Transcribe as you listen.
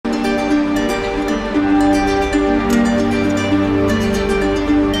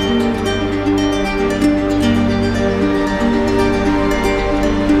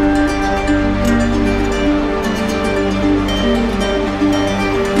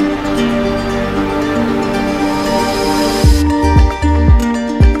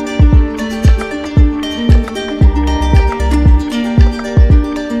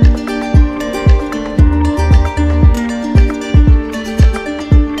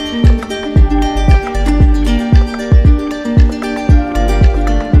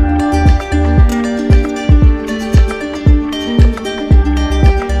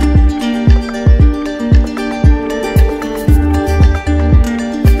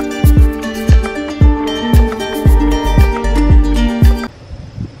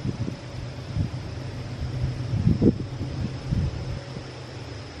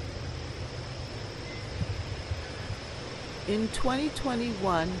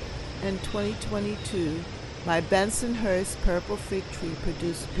2021 and 2022, my Bensonhurst purple fig tree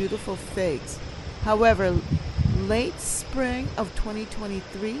produced beautiful figs. However, late spring of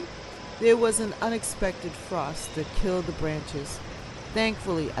 2023, there was an unexpected frost that killed the branches.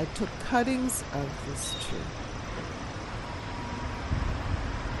 Thankfully, I took cuttings of this tree.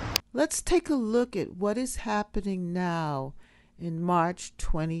 Let's take a look at what is happening now in March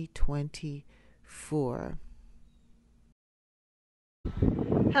 2024.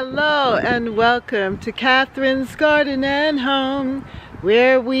 Hello and welcome to Catherine's Garden and Home,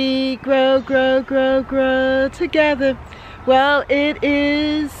 where we grow together. Well, it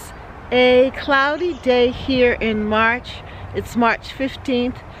is a cloudy day here in March. It's March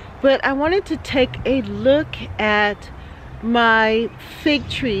 15th, but I wanted to take a look at my fig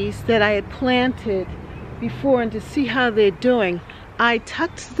trees that I had planted before and to see how they're doing. I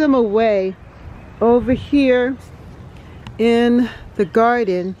tucked them away over here in the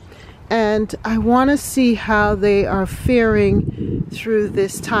garden, and I want to see how they are faring through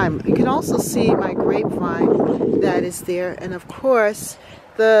this time. You can also see my grapevine that is there, and of course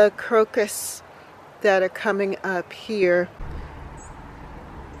the crocus that are coming up here.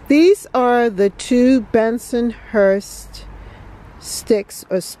 These are the two Bensonhurst sticks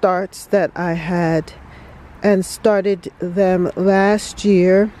or starts that I had and started them last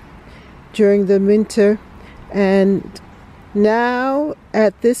year during the winter, and now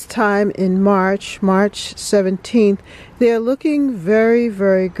at this time in March 17th, they're looking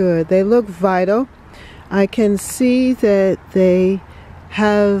very good. They look vital. I can see that they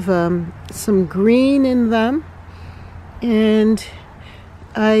have some green in them, and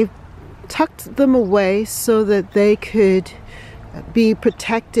I tucked them away so that they could be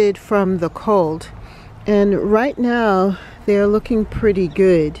protected from the cold, and right now they're looking pretty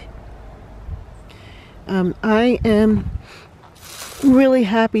good. I am really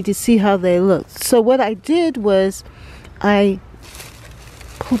happy to see how they look. So what I did was I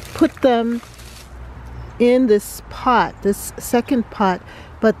put them in this pot, this second pot,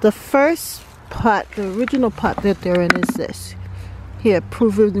 but the first pot, the original pot that they're in, is this here,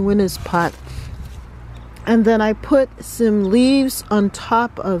 Proven Winners pot. And then I put some leaves on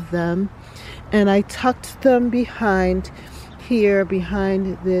top of them, and I tucked them behind here,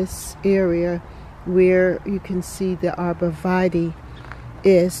 behind this area where you can see the arborvitae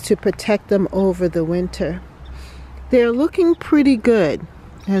is, to protect them over the winter. They're looking pretty good.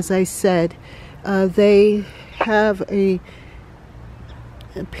 As I said, they have a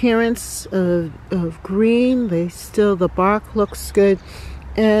appearance of green. The bark looks good,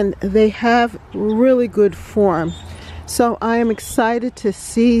 and they have really good form. So I am excited to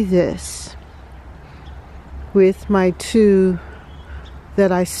see this with my two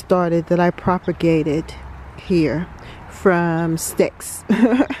that I started, that I propagated here from sticks.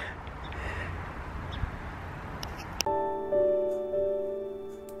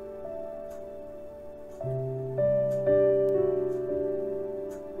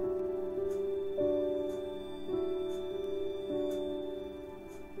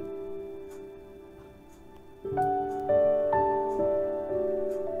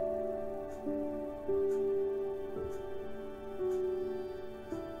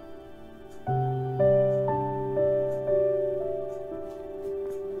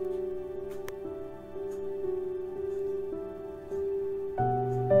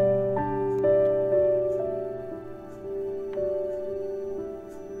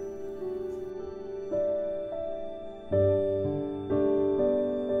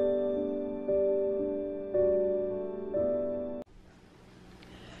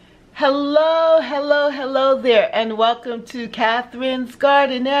 Hello there, and welcome to Catherine's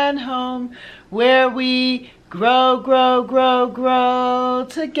Garden and Home, where we grow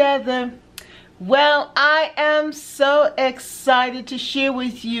together. Well, I am so excited to share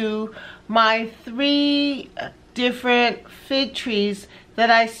with you my 3 different fig trees that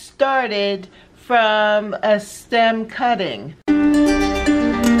I started from a stem cutting.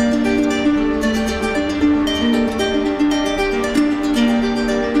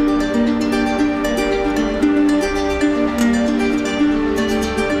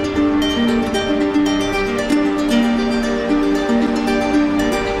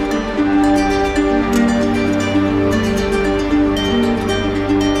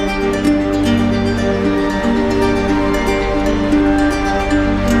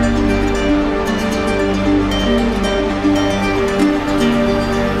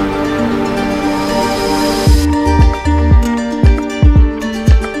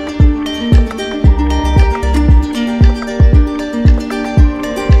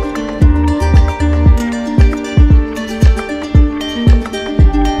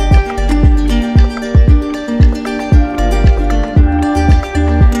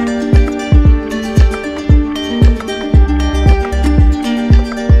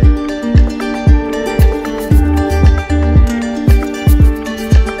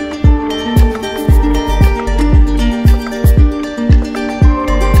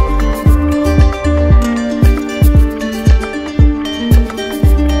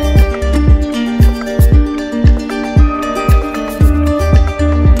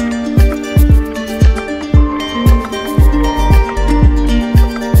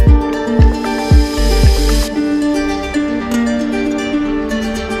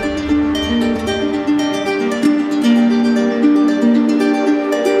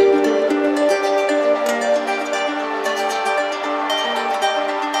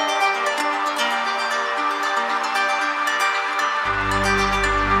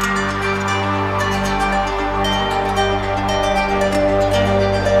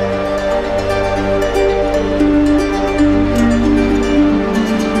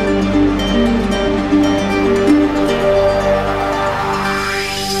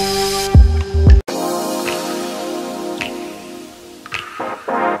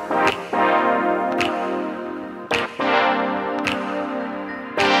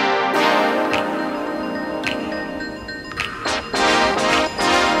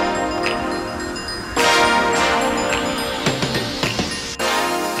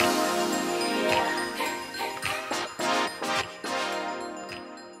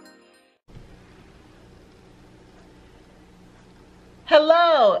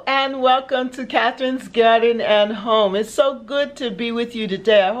 everyone, welcome to Catherine's Garden and Home. It's so good to be with you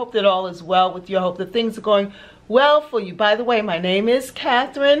today. I hope that all is well with you. I hope that things are going well for you. By the way, my name is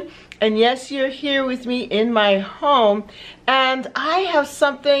Catherine, and yes, you're here with me in my home, and I have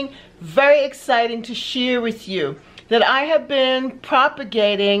something very exciting to share with you, that I have been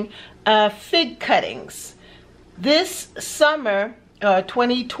propagating fig cuttings. This summer,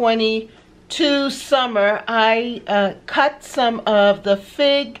 2022 summer, I cut some of the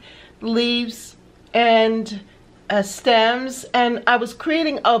fig leaves and stems, and I was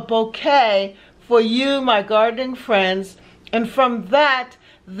creating a bouquet for you, my gardening friends, and from that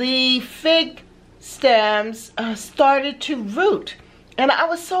the fig stems started to root, and I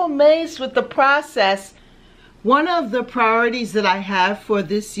was so amazed with the process. One of the priorities that I have for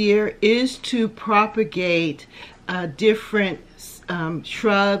this year is to propagate different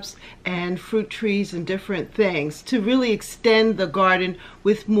shrubs and fruit trees and different things to really extend the garden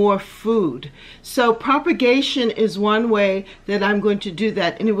with more food. So propagation is one way that I'm going to do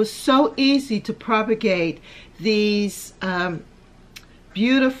that, and it was so easy to propagate these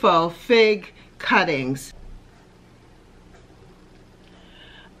beautiful fig cuttings.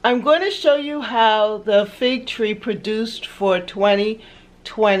 I'm going to show you how the fig tree produced for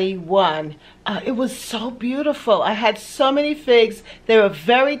 2021. It was so beautiful. I had so many figs. They were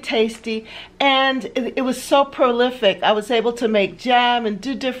very tasty, and it was so prolific. I was able to make jam and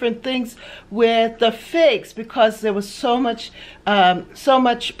do different things with the figs because there was so much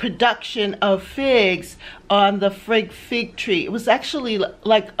production of figs on the fig tree. It was actually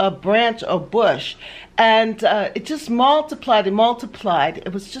like a branch or bush, and it just multiplied and multiplied.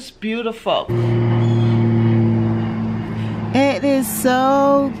 It was just beautiful. It is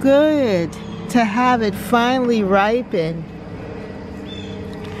so good to have it finally ripen.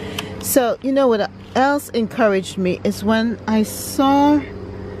 So, you know what else encouraged me is when I saw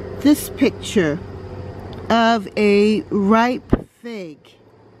this picture of a ripe fig.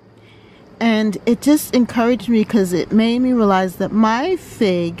 And it just encouraged me because it made me realize that my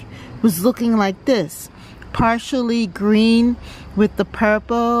fig was looking like this. Partially green with the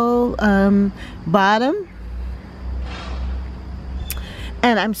purple bottom.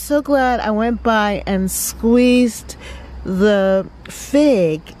 And I'm so glad I went by and squeezed the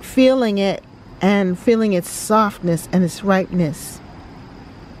fig, feeling it and feeling its softness and its ripeness.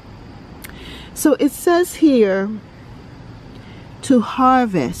 So it says here to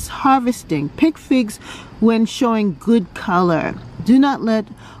harvesting. Pick figs when showing good color. Do not let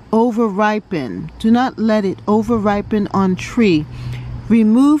it over-ripen on tree.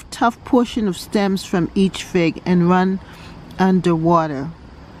 Remove tough portion of stems from each fig and run underwater.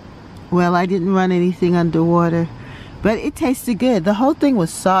 Well, I didn't run anything underwater, but it tasted good. The whole thing was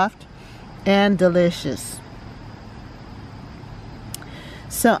soft and delicious.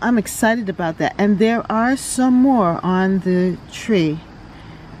 So I'm excited about that, and there are some more on the tree,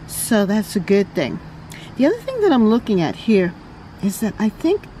 so that's a good thing. The other thing that I'm looking at here is that I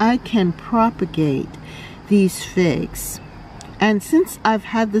think I can propagate these figs, and since I've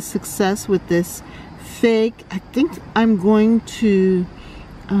had the success with this fig, I think I'm going to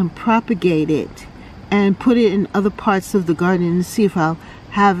propagate it and put it in other parts of the garden and see if I'll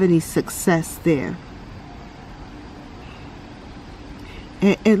have any success there.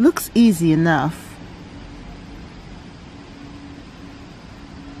 It looks easy enough.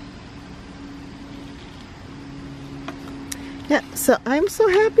 Yeah, so I'm so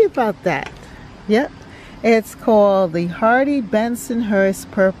happy about that. Yep, it's called the Hardy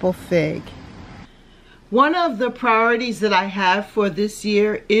Bensonhurst Purple Fig. One of the priorities that I have for this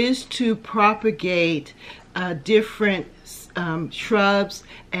year is to propagate different shrubs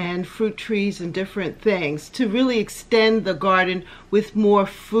and fruit trees and different things to really extend the garden with more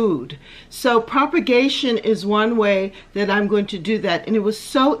food. So propagation is one way that I'm going to do that, and it was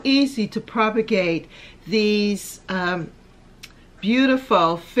so easy to propagate these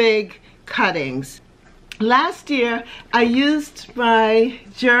beautiful fig cuttings. Last year, I used my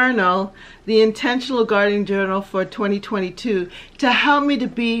journal, the Intentional Gardening Journal for 2022, to help me to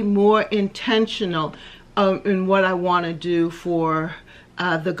be more intentional in what I want to do for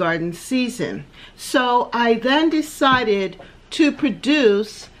the garden season. So I then decided to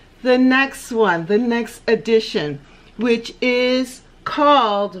produce the next one, the next edition, which is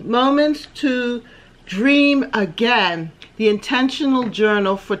called Moments to Dream Again, the Intentional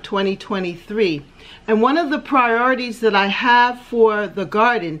Journal for 2023. And one of the priorities that I have for the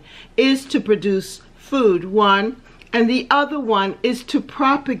garden is to produce food, one, and the other one is to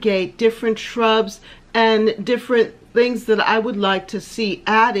propagate different shrubs and different things that I would like to see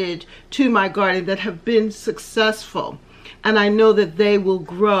added to my garden that have been successful. and I know that they will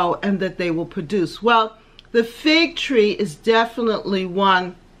grow and that they will produce. Well, the fig tree is definitely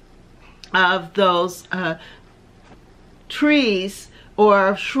one of those trees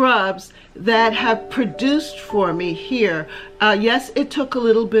or shrubs that have produced for me here. Yes, it took a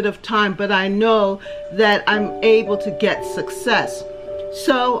little bit of time, but I know that I'm able to get success.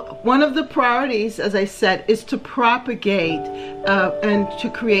 So one of the priorities, as I said, is to propagate and to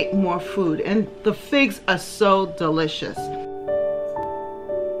create more food. And the figs are so delicious.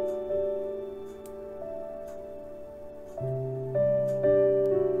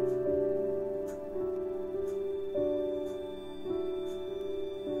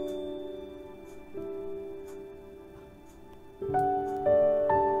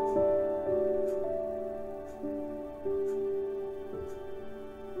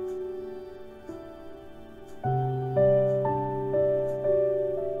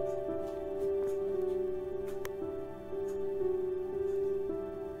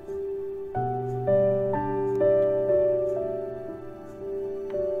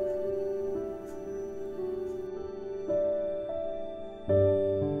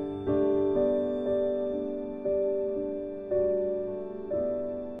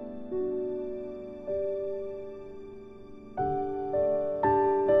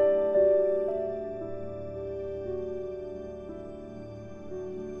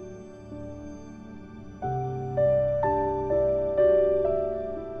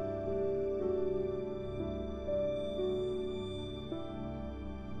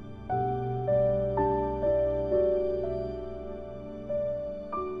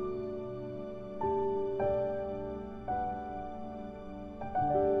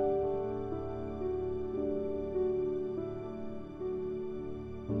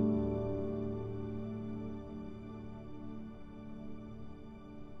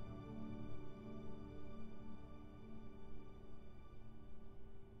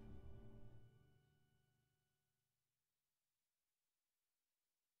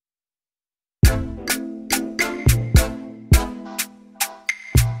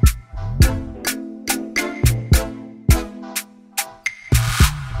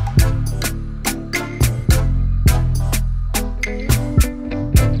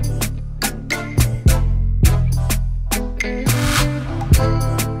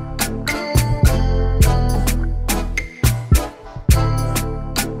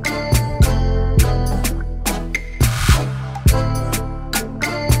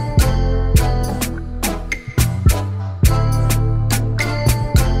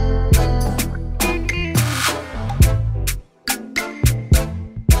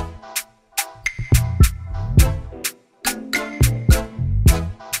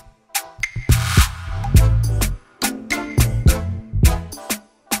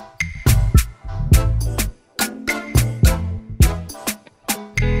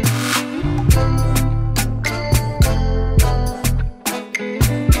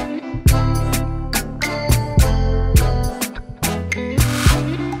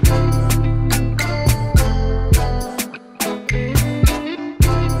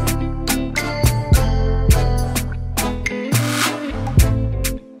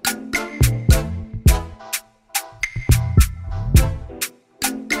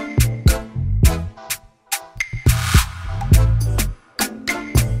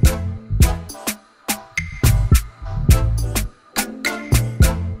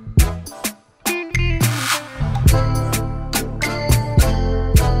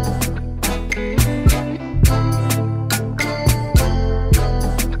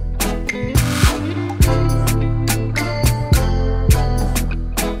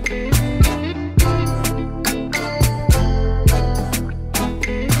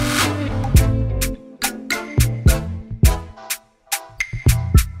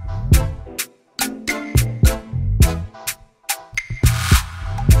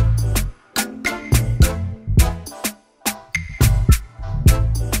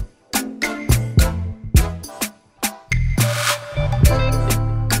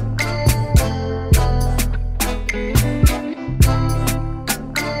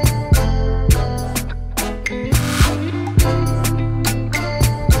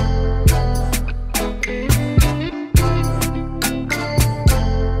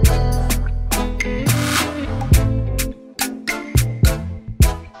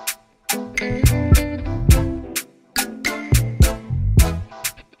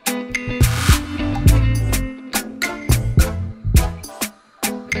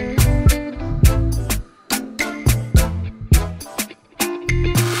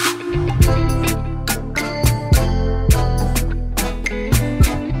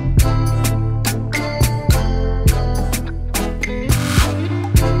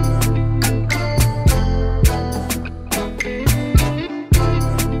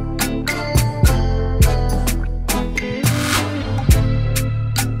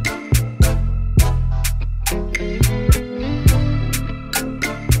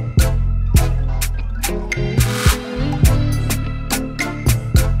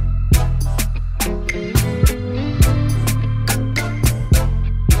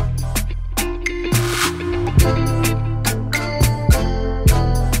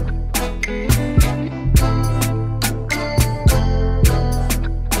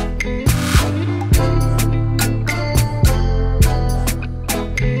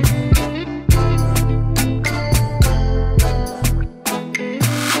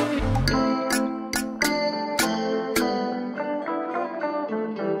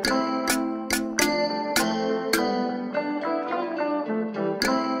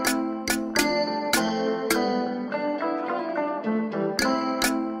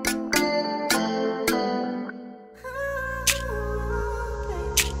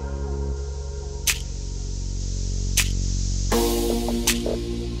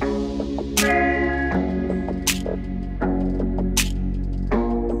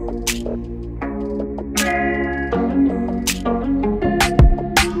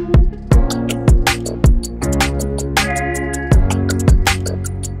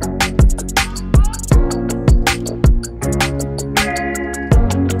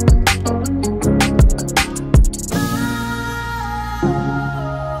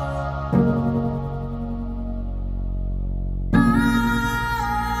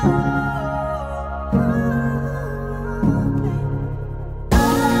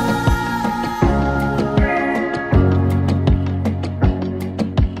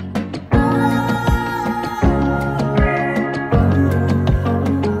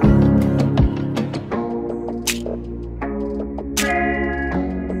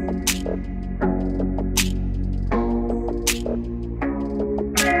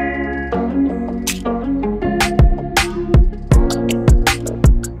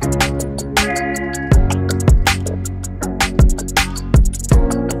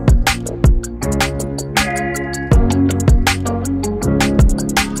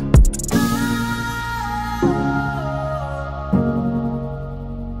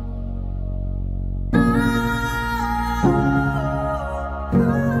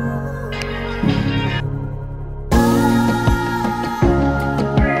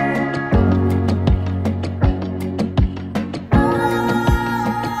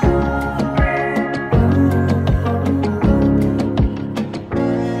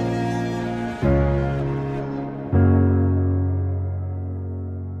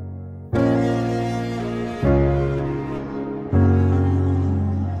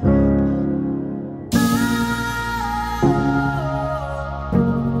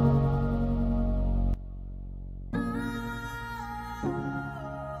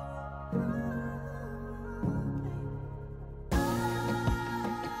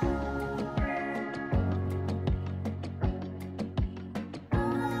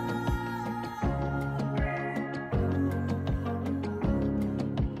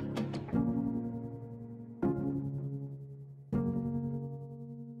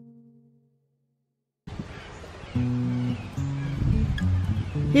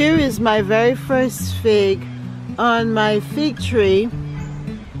 Here is my very first fig on my fig tree,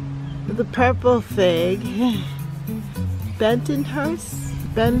 the purple fig, Benhurst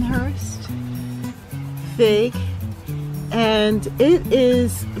fig, and it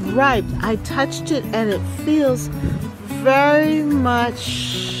is ripe. I touched it and it feels very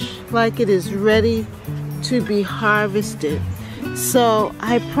much like it is ready to be harvested. So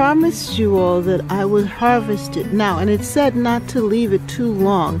I promised you all that I would harvest it now, and it said not to leave it too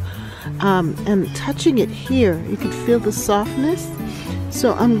long. And touching it here, you can feel the softness.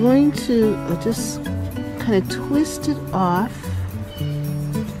 So I'm going to just kind of twist it off.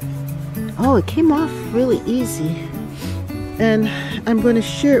 Oh, it came off really easy. And I'm going to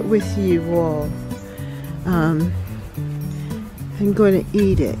share it with you all. I'm going to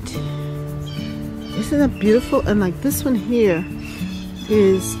eat it. Isn't that beautiful? And like this one here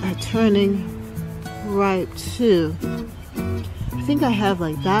is turning ripe too. I think I have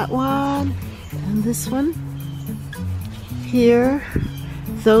like that one and this one here.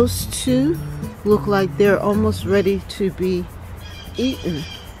 Those two look like they're almost ready to be eaten,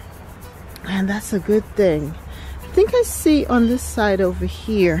 and that's a good thing. I think I see on this side over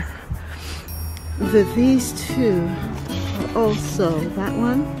here that these two are also, that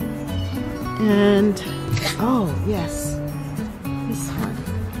one and, oh yes, this one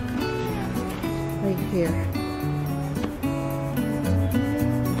right here,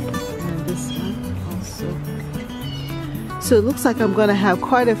 and this one also. So it looks like I'm going to have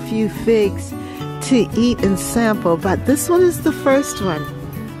quite a few figs to eat and sample, but this one is the first one.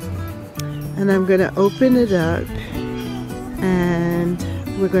 And I'm going to open it up and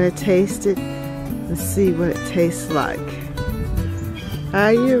we're going to taste it and see what it tastes like.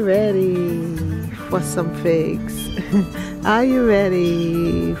 Are you ready for some figs? Are you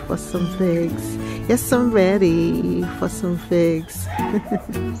ready for some figs? Yes, I'm ready for some figs.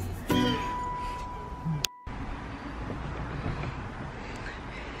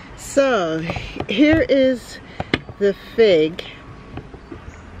 So here is the fig.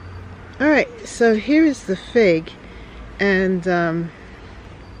 Alright, so here is the fig, and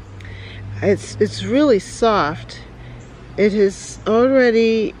it's really soft. It has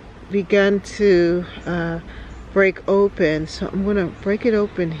already begun to break open, so I'm going to break it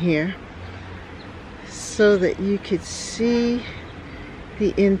open here so that you could see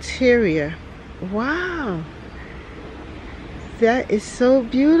the interior. Wow, that is so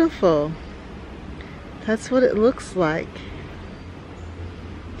beautiful. That's what it looks like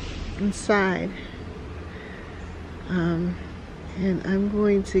inside. And I'm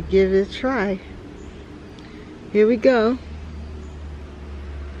going to give it a try. Here we go.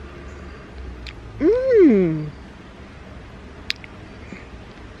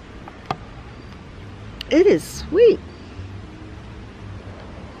 It is sweet.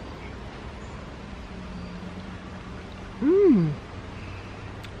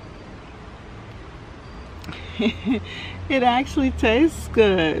 It actually tastes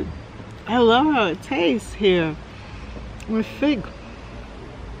good. I love how it tastes here with fig.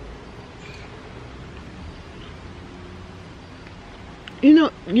 You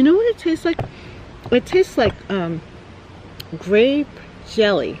know what it tastes like? It tastes like grape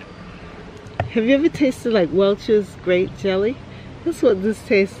jelly. Have you ever tasted like Welch's grape jelly? That's what this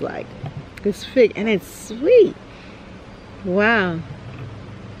tastes like. This fig, and it's sweet. Wow.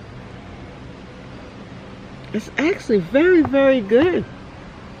 It's actually very, very good.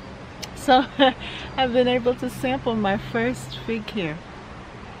 So I've been able to sample my first fig here.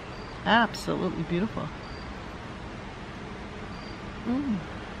 Absolutely beautiful.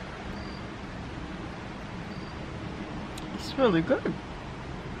 It's really good.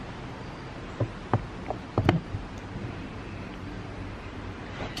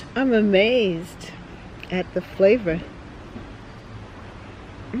 I'm amazed at the flavor.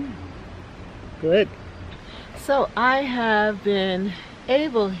 Good. So I have been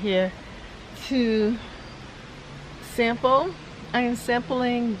able here to sample. I am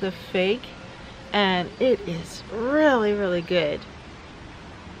sampling the fig, and it is really, really good.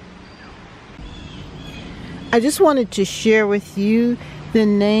 I just wanted to share with you the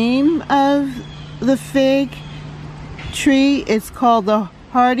name of the fig tree. It's called the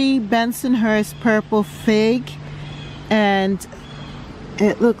Hardy Bensonhurst Purple Fig, and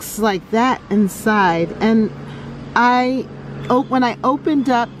it looks like that inside. And when I opened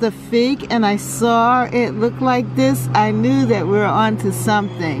up the fig and I saw it look like this, I knew that we were onto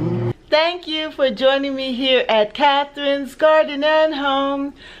something. Thank you for joining me here at Catherine's Garden and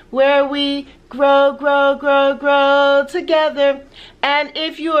Home, where we grow, grow, grow, grow together. And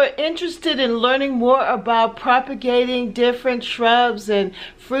if you are interested in learning more about propagating different shrubs and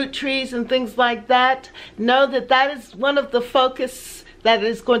fruit trees and things like that, know that that is one of the focus that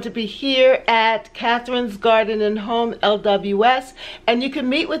is going to be here at Catherine's Garden and Home LWS. And you can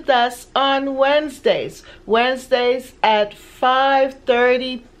meet with us on Wednesdays at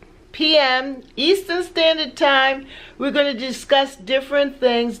 5:30 p.m. Eastern Standard Time. We're going to discuss different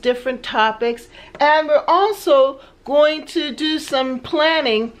things, different topics, and we're also going to do some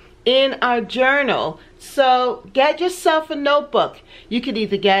planning in our journal. So get yourself a notebook. You can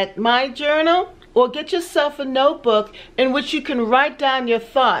either get my journal or get yourself a notebook in which you can write down your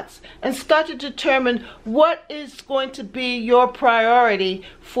thoughts and start to determine what is going to be your priority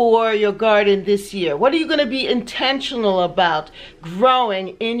for your garden this year. What are you going to be intentional about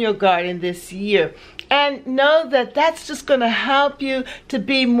growing in your garden this year? And know that that's just going to help you to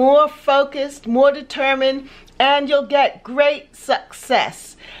be more focused, more determined, and you'll get great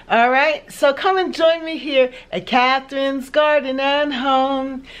success. All right, so come and join me here at Catherine's Garden and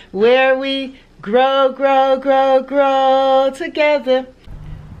Home, where we grow, grow, grow, grow together.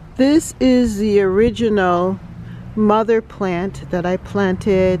 This is the original mother plant that I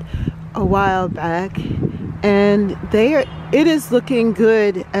planted a while back, and it is looking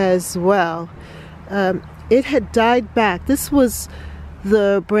good as well. It had died back. This was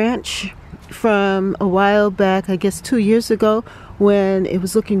the branch from a while back, I guess 2 years ago, when it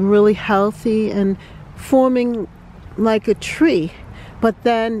was looking really healthy and forming like a tree. But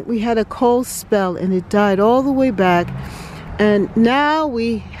then we had a cold spell and it died all the way back. And now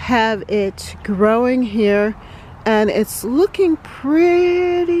we have it growing here and it's looking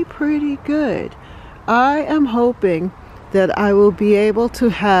pretty good. I am hoping that I will be able to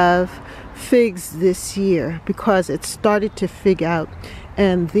have figs this year because it started to fig out.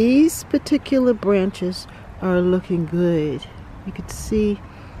 And these particular branches are looking good. You can see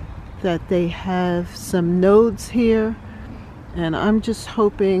that they have some nodes here. And I'm just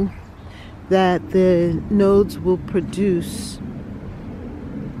hoping that the nodes will produce.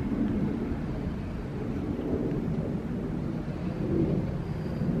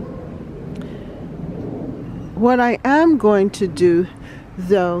 What I am going to do,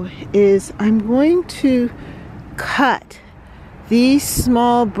 though, is I'm going to cut these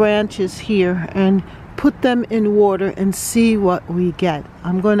small branches here and put them in water and see what we get.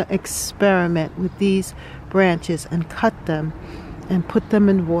 I'm going to experiment with these branches and cut them and put them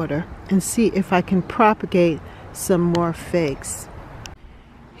in water and see if I can propagate some more figs.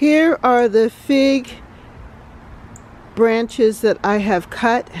 Here are the fig branches that I have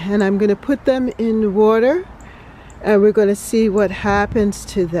cut, and I'm going to put them in water and we're going to see what happens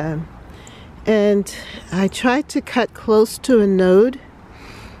to them. And I tried to cut close to a node.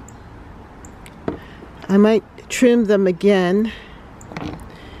 I might trim them again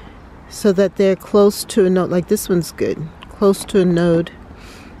so that they're close to a node. Like this one's good, close to a node,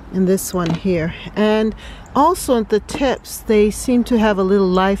 and this one here. And also at the tips, they seem to have a little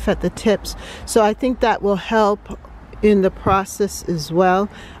life at the tips, so I think that will help in the process as well.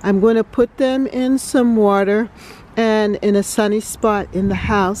 I'm going to put them in some water and in a sunny spot in the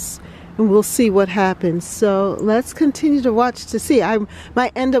house, and we'll see what happens. So let's continue to watch to see. I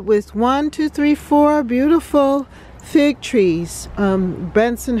might end up with 1, 2, 3, 4 beautiful fig trees,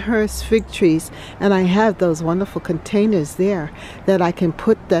 Bensonhurst fig trees, and I have those wonderful containers there that I can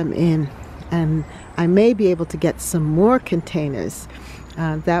put them in, and I may be able to get some more containers.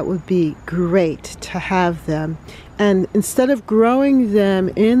 That would be great to have them, and instead of growing them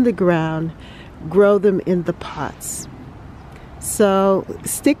in the ground, grow them in the pots. So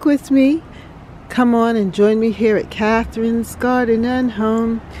stick with me, come on and join me here at Catherine's Garden and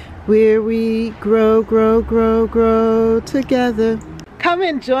Home, where we grow, grow, grow, grow together. Come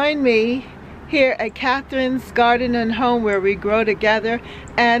and join me here at Catherine's Garden and Home, where we grow together,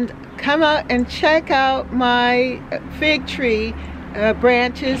 and come out and check out my fig tree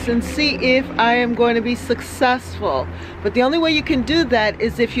branches and see if I am going to be successful. But the only way you can do that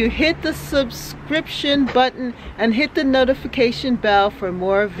is if you hit the subscription button and hit the notification bell for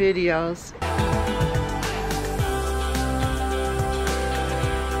more videos.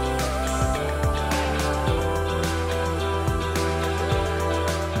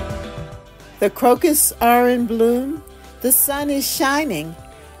 The crocus are in bloom, the sun is shining,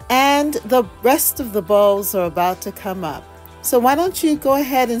 and the rest of the bulbs are about to come up. So why don't you go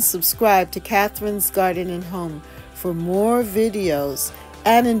ahead and subscribe to Catherine's Garden and Home for more videos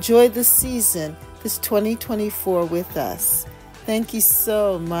and enjoy the season, this 2024, with us. Thank you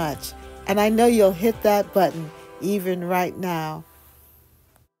so much. And I know you'll hit that button even right now.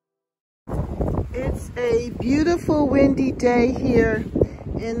 A beautiful windy day here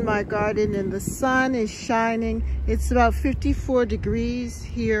in my garden, and the sun is shining. It's about 54 degrees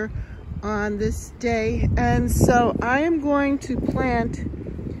here on this day, and so I am going to plant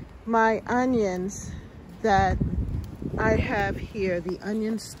my onions that I have here, the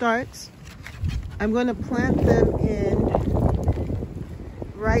onion starts. I'm going to plant them in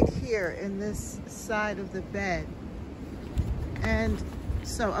right here in this side of the bed. And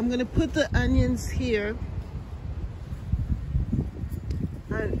so I'm going to put the onions here.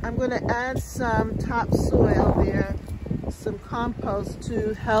 I'm going to add some topsoil there, some compost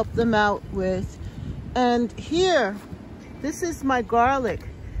to help them out with. And here, this is my garlic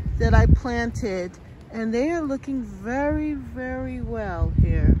that I planted, and they are looking very, very well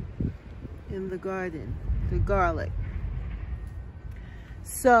here in the garden, the garlic.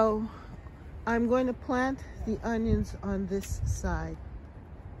 So I'm going to plant the onions on this side.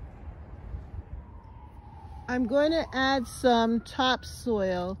 I'm going to add some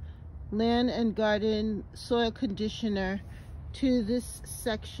topsoil, land and garden soil conditioner, to this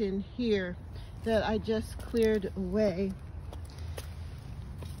section here that I just cleared away,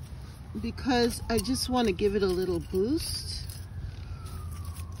 because I just want to give it a little boost.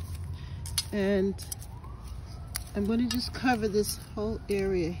 And I'm going to just cover this whole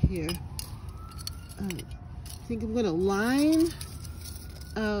area here. I think I'm going to line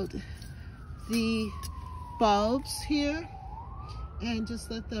out the bulbs here and just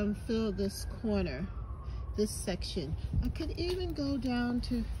let them fill this corner, this section. I could even go down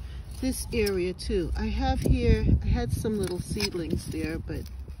to this area too. I have here, I had some little seedlings there, but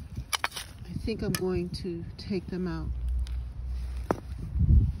I think I'm going to take them out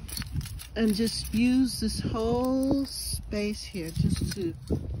and just use this whole space here just to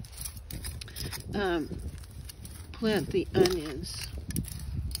plant the onions.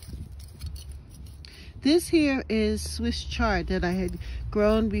 This here is Swiss chard that I had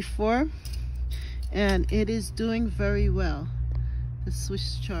grown before, and it is doing very well, the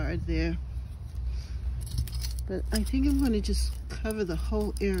Swiss chard there. But I think I'm going to just cover the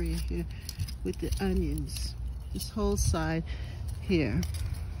whole area here with the onions, this whole side here.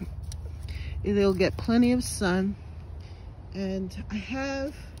 They'll get plenty of sun, and I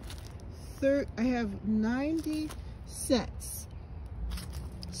have 90 sets,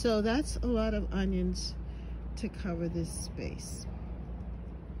 so that's a lot of onions to cover this space.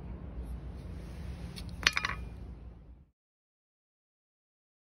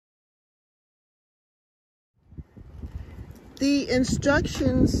 The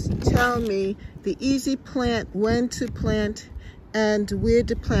instructions tell me the easy plant, when to plant, and where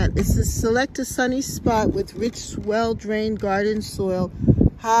to plant. It says select a sunny spot with rich, well-drained garden soil,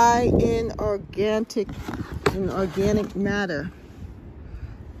 high in organic matter.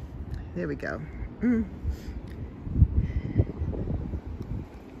 There we go.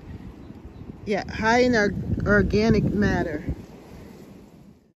 Yeah, high in organic matter.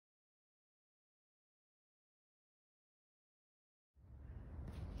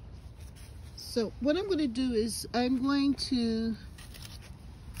 So what I'm going to do is I'm going to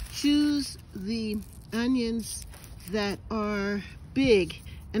choose the onions that are big,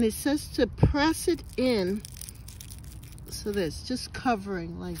 and it says to press it in so that it's just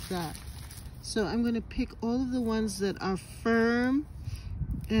covering like that. So I'm going to pick all of the ones that are firm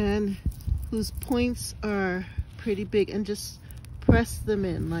and whose points are pretty big and just press them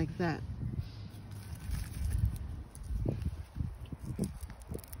in like that.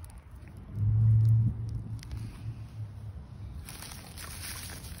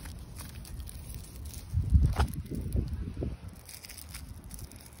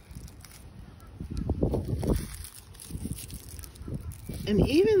 And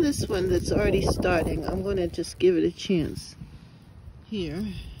even this one that's already starting, I'm going to just give it a chance here.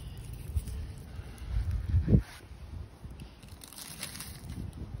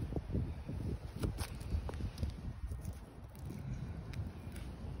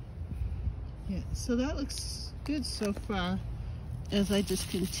 Yeah, so that looks good so far as I just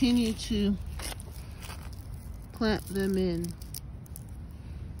continue to plant them in.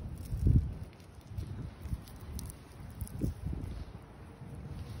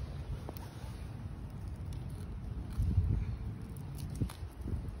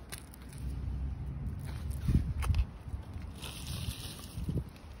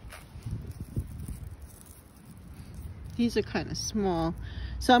 These are kind of small,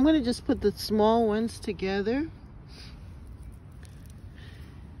 so I'm going to just put the small ones together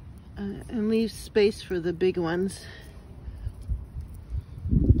and leave space for the big ones.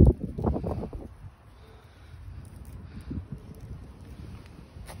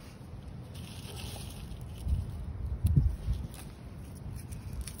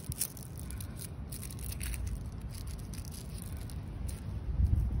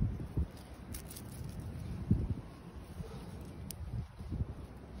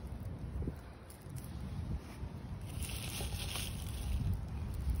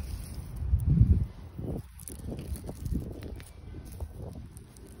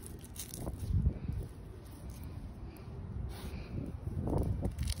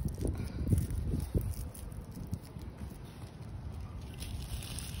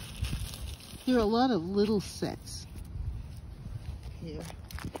 There are a lot of little sets here.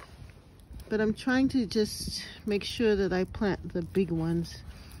 But I'm trying to just make sure that I plant the big ones.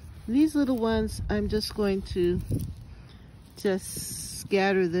 These little ones, I'm just going to just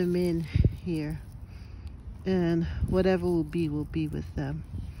scatter them in here. And whatever will be with them.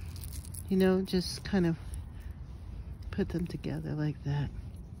 You know, just kind of put them together like that.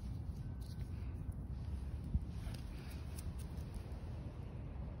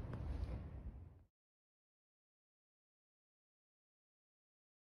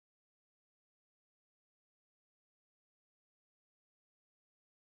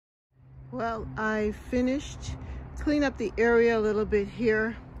 Well, I finished clean up the area a little bit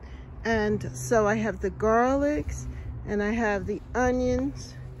here, and so I have the garlics and I have the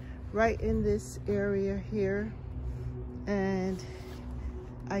onions right in this area here, and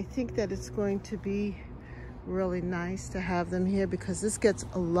I think that it's going to be really nice to have them here because this gets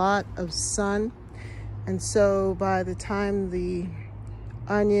a lot of sun, and so by the time the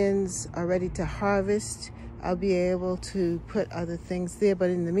onions are ready to harvest, I'll be able to put other things there, but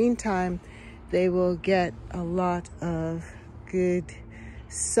in the meantime, they will get a lot of good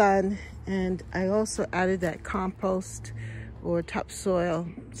sun. And I also added that compost or topsoil,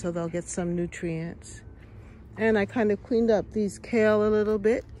 so they'll get some nutrients. And I kind of cleaned up these kale a little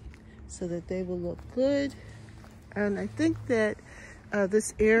bit so that they will look good. And I think that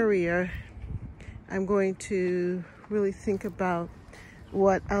this area, I'm going to really think about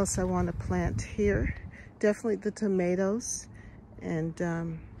what else I want to plant here. Definitely the tomatoes,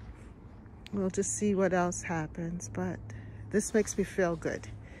 and we'll just see what else happens, but this makes me feel good.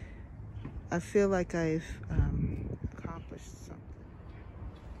 I feel like I've accomplished something.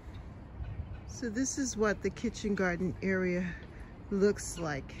 So this is what the kitchen garden area looks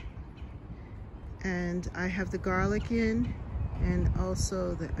like. And I have the garlic in and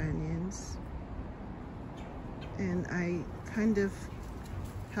also the onions. And I kind of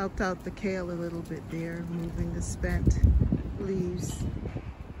helped out the kale a little bit there, moving the spent leaves.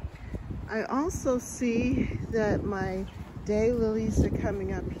 I also see that my daylilies are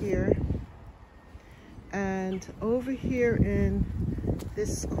coming up here. And over here in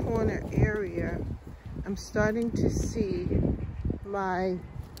this corner area, I'm starting to see my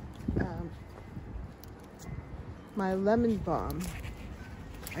my lemon balm.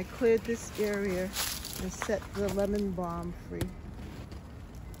 I cleared this area and set the lemon balm free.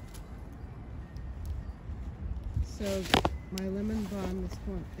 So my lemon balm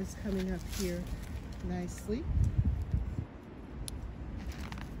is coming up here nicely.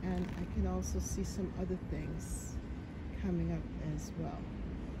 And I can also see some other things coming up as well.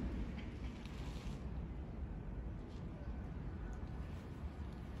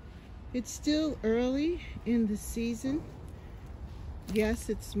 It's still early in the season. Yes,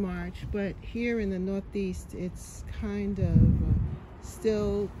 it's March, but here in the Northeast, it's kind of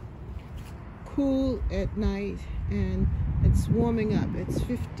still cool at night, and it's warming up. It's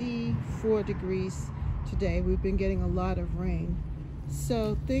 54 degrees today. We've been getting a lot of rain.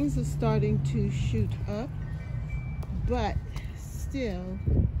 So things are starting to shoot up, but still,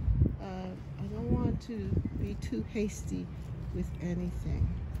 I don't want to be too hasty with anything.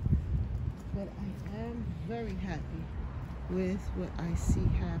 But I am very happy with what I see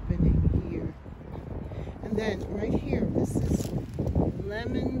happening here. And then right here, this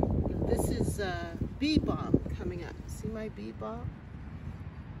is bee balm coming up. See my bee balm?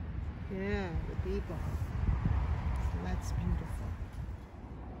 Yeah, the bee balm. So that's beautiful.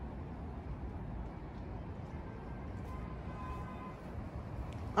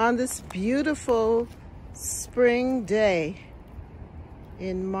 On this beautiful spring day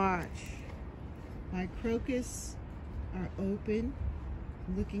in March, my crocus are open,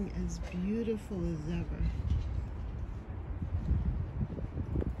 looking as beautiful as ever.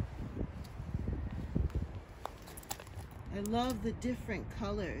 I love the different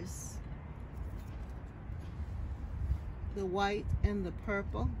colors, the white and the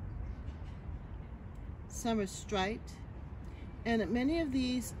purple. Some are striped, and many of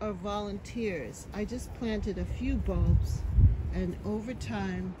these are volunteers. I just planted a few bulbs, and over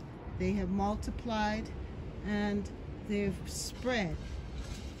time they have multiplied and they've spread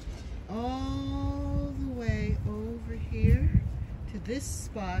all the way over here to this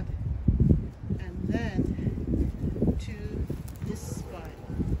spot, and then to this spot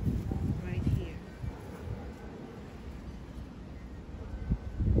right here.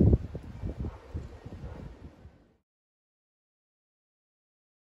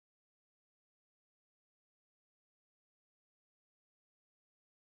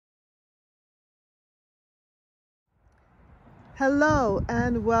 Hello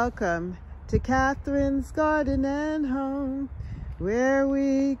and welcome to Catherine's garden and home, where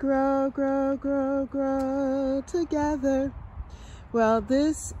we grow, grow, grow, grow together. Well,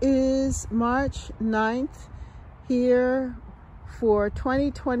 this is March 9th here for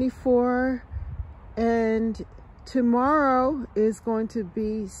 2024, and tomorrow is going to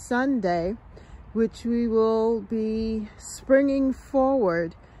be Sunday, which we will be springing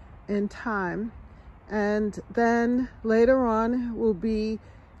forward in time. And then later on will be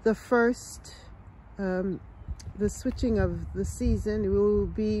the first, the switching of the season. We will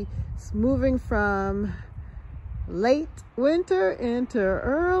be moving from late winter into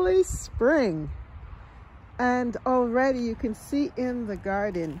early spring. And already you can see in the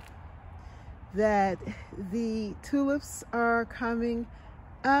garden that the tulips are coming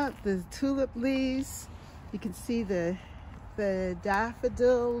up, the tulip leaves. You can see the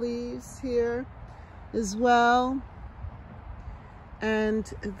daffodil leaves here as well.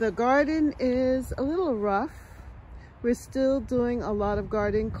 And the garden is a little rough. We're still doing a lot of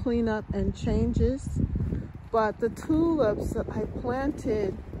garden cleanup and changes, but the tulips that I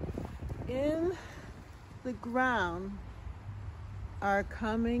planted in the ground are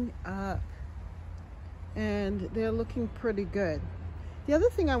coming up, and they're looking pretty good. The other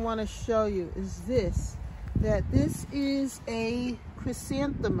thing I want to show you is this, that this is a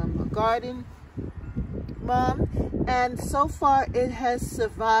chrysanthemum, a garden mum, and so far it has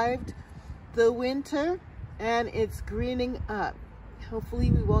survived the winter and it's greening up. Hopefully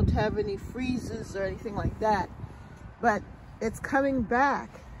we won't have any freezes or anything like that, but it's coming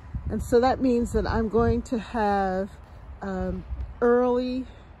back. And so that means that I'm going to have early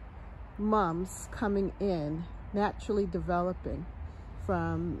mums coming in, naturally developing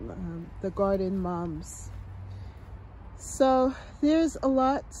from the garden mums. So there's a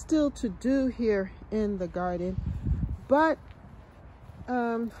lot still to do here in the garden, but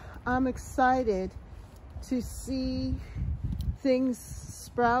I'm excited to see things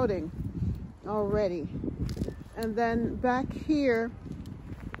sprouting already. And then back here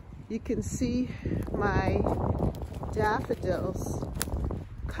you can see my daffodils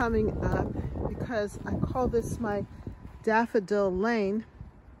coming up, because I call this my daffodil lane,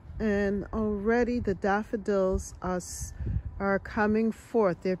 and already the daffodils are coming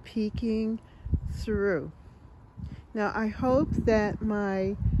forth. They're peeking through. Now I hope that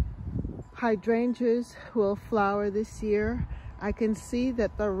my hydrangeas will flower this year. I can see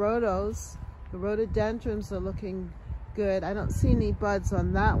that the rhododendrons are looking good. I don't see any buds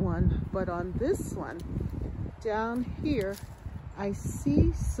on that one, but on this one down here I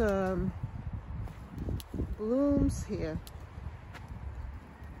see some blooms here,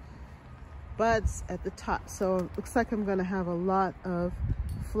 buds at the top. So it looks like I'm going to have a lot of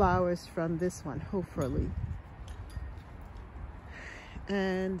flowers from this one, hopefully.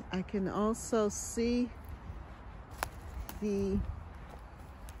 And I can also see the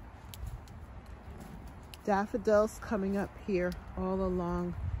daffodils coming up here all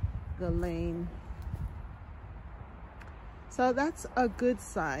along the lane. So that's a good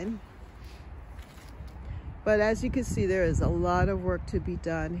sign. But as you can see, there is a lot of work to be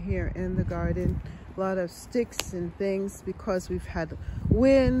done here in the garden. A lot of sticks and things, because we've had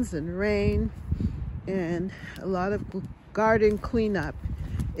winds and rain, and a lot of garden cleanup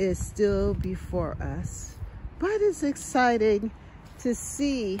is still before us. But it's exciting to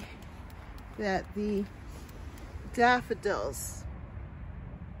see that the daffodils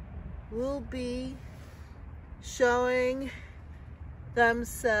will be showing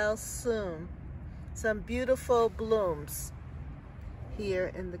themselves soon. Some beautiful blooms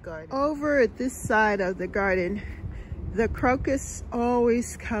here in the garden. Over at this side of the garden, the crocus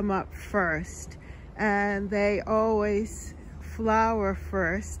always come up first, and they always flower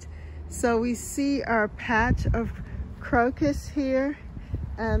first. So we see our patch of crocus here,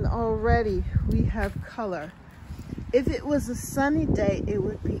 and already we have color. If it was a sunny day, it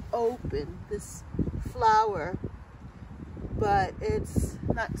would be open, this flower, but it's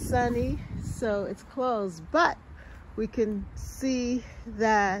not sunny, so it's closed. But we can see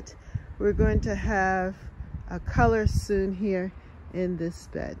that we're going to have a color soon here in this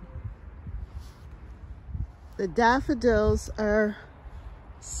bed. The daffodils are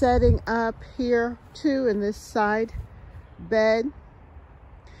setting up here too in this side bed.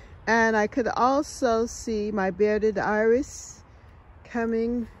 And I could also see my bearded iris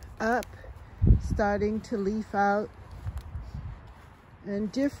coming up, starting to leaf out.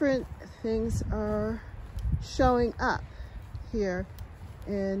 And different things are showing up here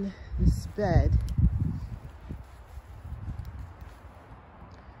in this bed.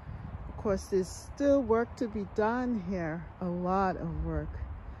 Of course, there's still work to be done here, a lot of work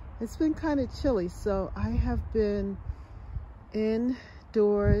It's been kind of chilly, so I have been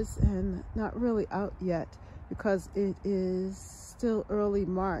indoors and not really out yet because it is still early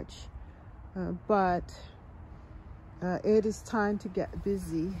March, but it is time to get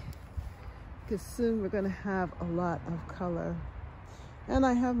busy because soon we're going to have a lot of color. And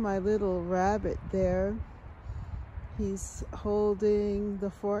I have my little rabbit there. He's holding the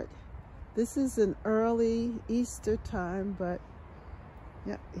fort. This is an early Easter time, but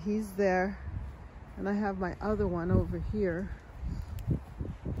yeah, he's there. And I have my other one over here.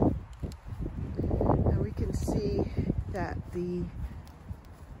 And we can see that the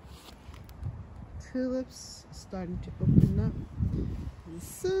tulips are starting to open up. And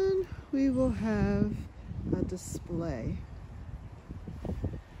soon we will have a display.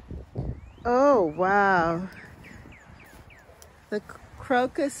 Oh, wow. The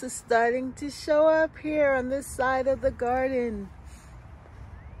crocus is starting to show up here on this side of the garden.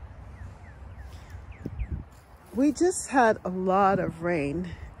 We just had a lot of rain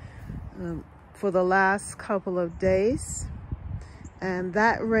for the last couple of days, and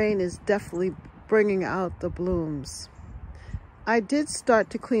that rain is definitely bringing out the blooms. I did start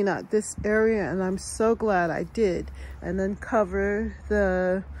to clean out this area, and I'm so glad I did, and then cover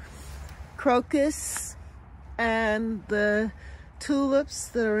the crocus and the tulips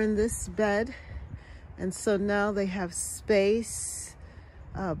that are in this bed. And so now they have space,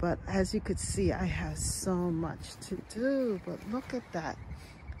 but as you could see, I have so much to do. But look at that.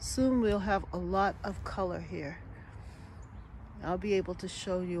 Soon we'll have a lot of color here. I'll be able to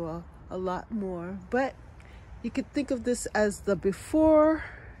show you a lot more, but you could think of this as the before,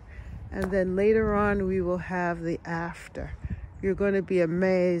 and then later on we will have the after. You're going to be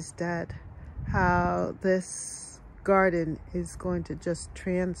amazed at how this garden is going to just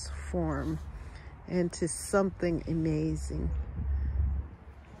transform into something amazing.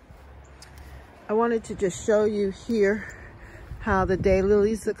 I wanted to just show you here how the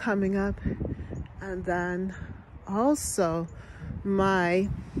daylilies are coming up, and then also my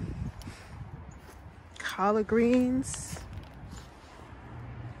collard greens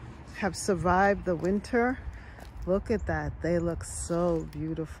have survived the winter. Look at that, they look so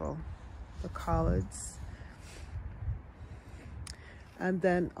beautiful, the collards. And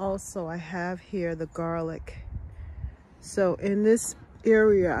then also I have here the garlic. So in this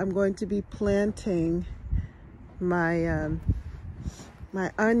area, I'm going to be planting my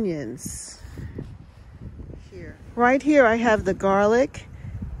my onions here. Right here I have the garlic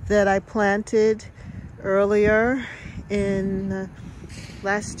that I planted earlier in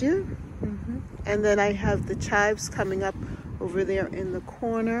last year. And then I have the chives coming up over there in the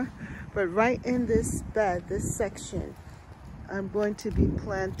corner. But right in this bed, this section, I'm going to be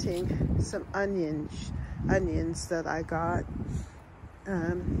planting some onions that I got.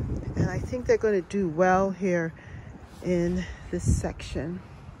 And I think they're going to do well here in this section.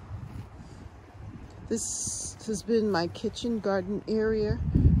 This has been my kitchen garden area,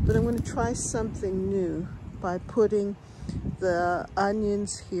 but I'm going to try something new by putting the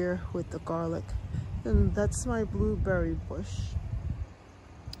onions here with the garlic. And that's my blueberry bush.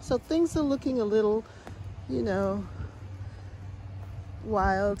 So things are looking a little, you know,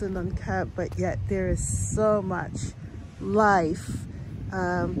 wild and unkept, but yet there is so much life.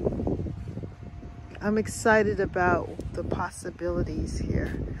 I'm excited about the possibilities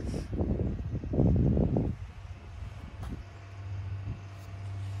here.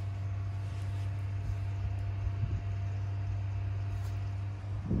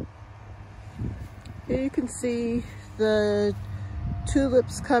 Here you can see the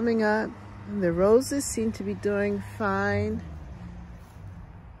tulips coming up, and the roses seem to be doing fine.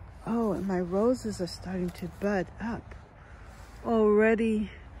 Oh, and my roses are starting to bud up already.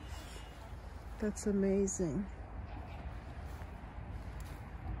 That's amazing.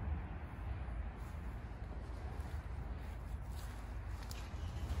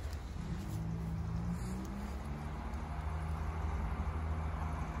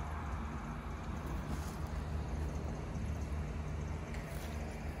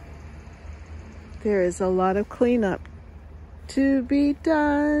 There is a lot of cleanup to be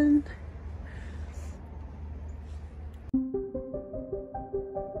done.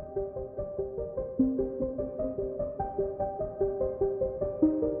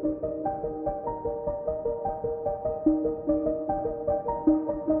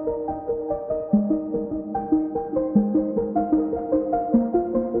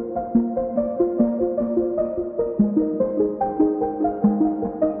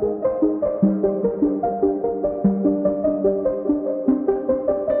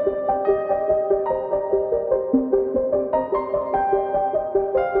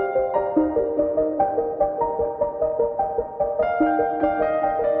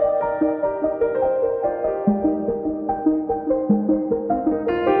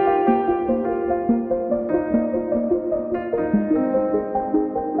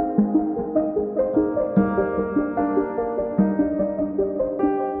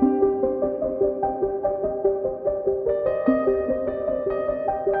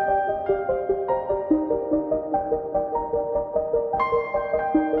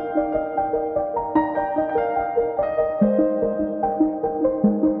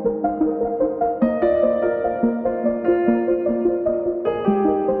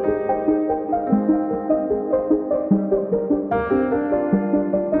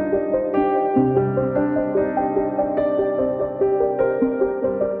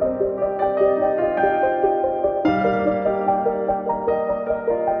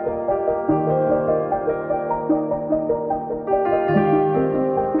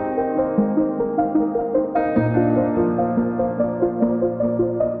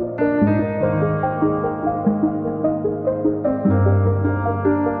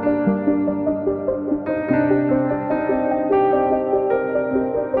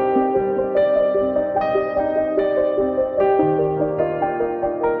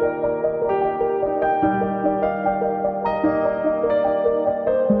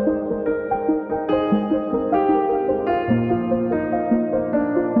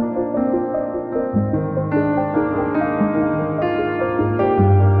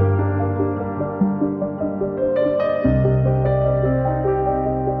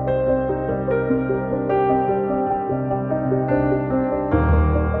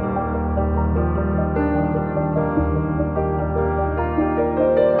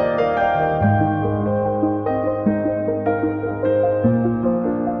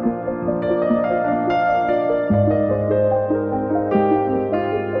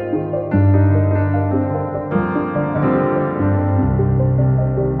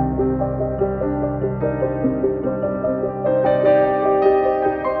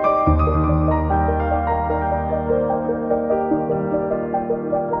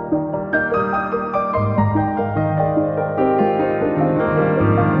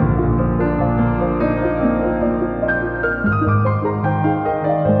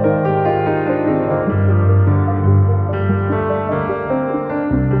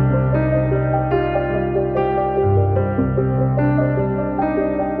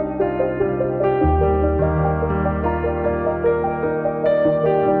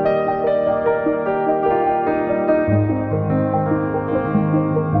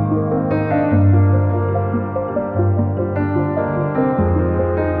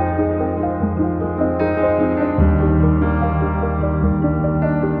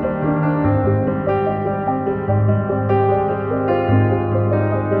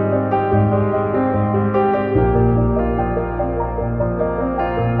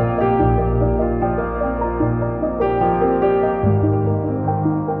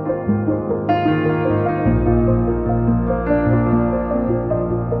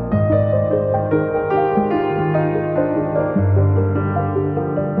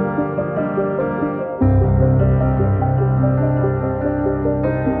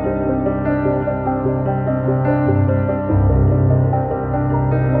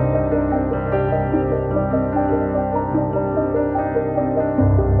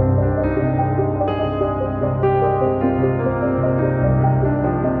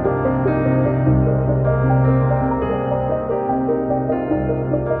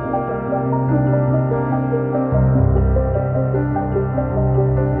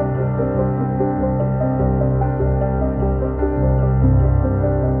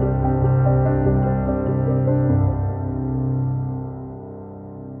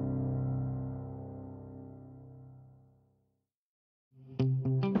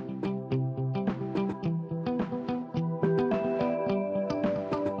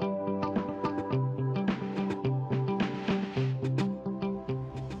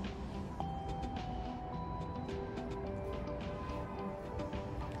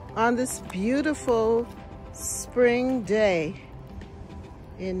 on this beautiful spring day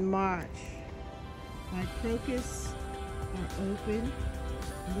in March. My crocus are open,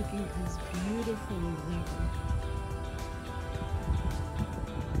 looking as beautiful as ever.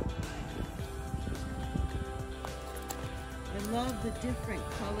 I love the different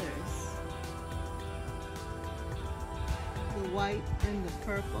colors, the white and the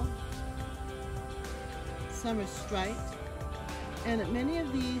purple. Some are striped, and many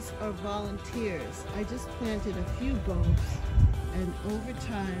of these are volunteers. I just planted a few bulbs, and over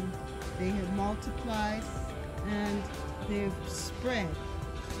time they have multiplied and they've spread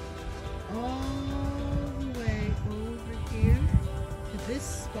all the way over here to this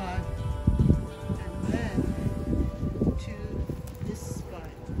spot, and then to this spot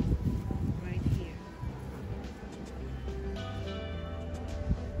right here.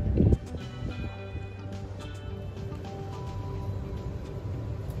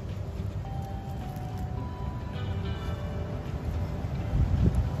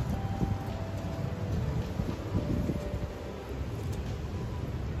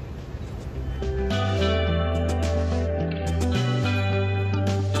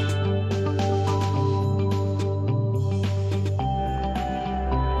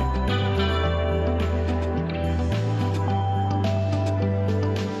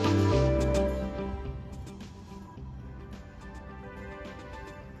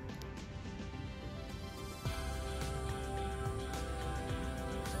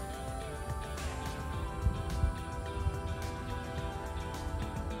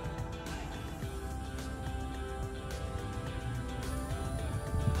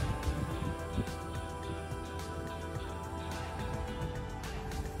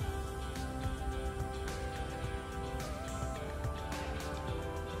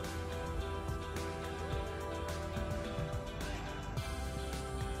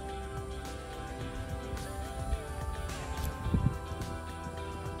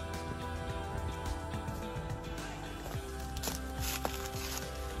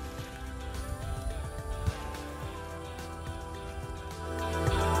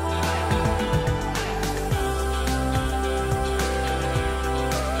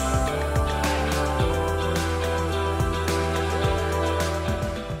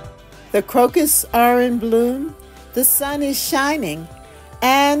 The crocus are in bloom, the sun is shining,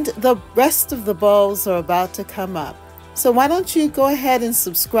 and the rest of the bulbs are about to come up. So why don't you go ahead and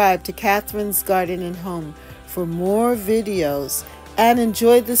subscribe to Catherine's Garden and Home for more videos and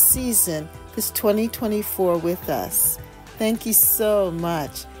enjoy the season, this 2024 with us. Thank you so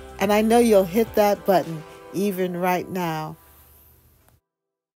much. And I know you'll hit that button even right now.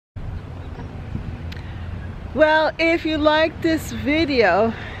 Well, if you like this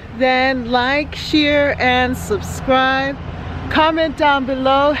video, then like, share, and subscribe. Comment down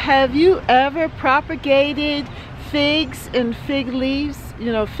below, have you ever propagated figs and fig leaves?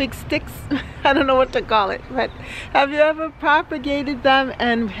 You know, fig sticks? I don't know what to call it, but have you ever propagated them,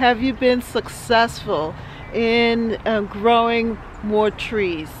 and have you been successful in growing more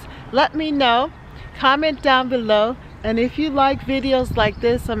trees? Let me know. Comment down below. And if you like videos like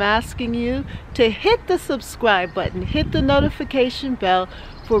this, I'm asking you to hit the subscribe button, hit the notification bell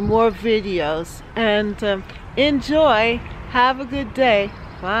for more videos, and enjoy. Have a good day.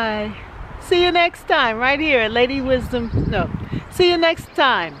 Bye. See you next time right here at Lady Wisdom. No, see you next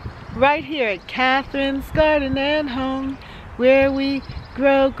time right here at Catherine's Garden and Home, where we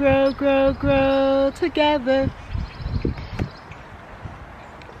grow, grow, grow, grow together.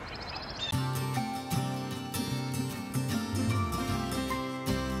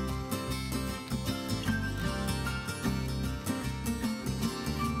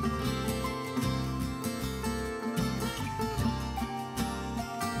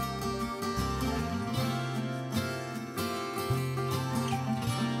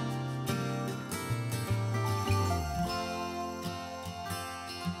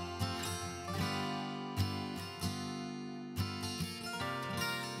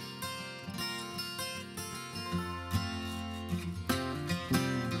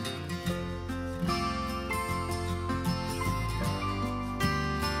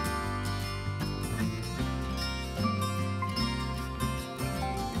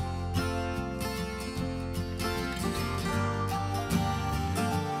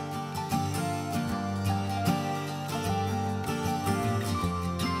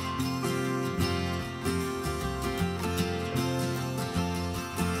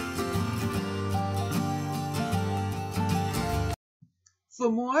 For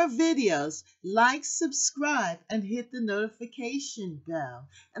more videos, like, subscribe, and hit the notification bell.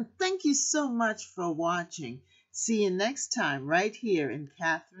 And thank you so much for watching. See you next time right here in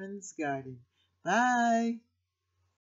Catherine's Garden. Bye.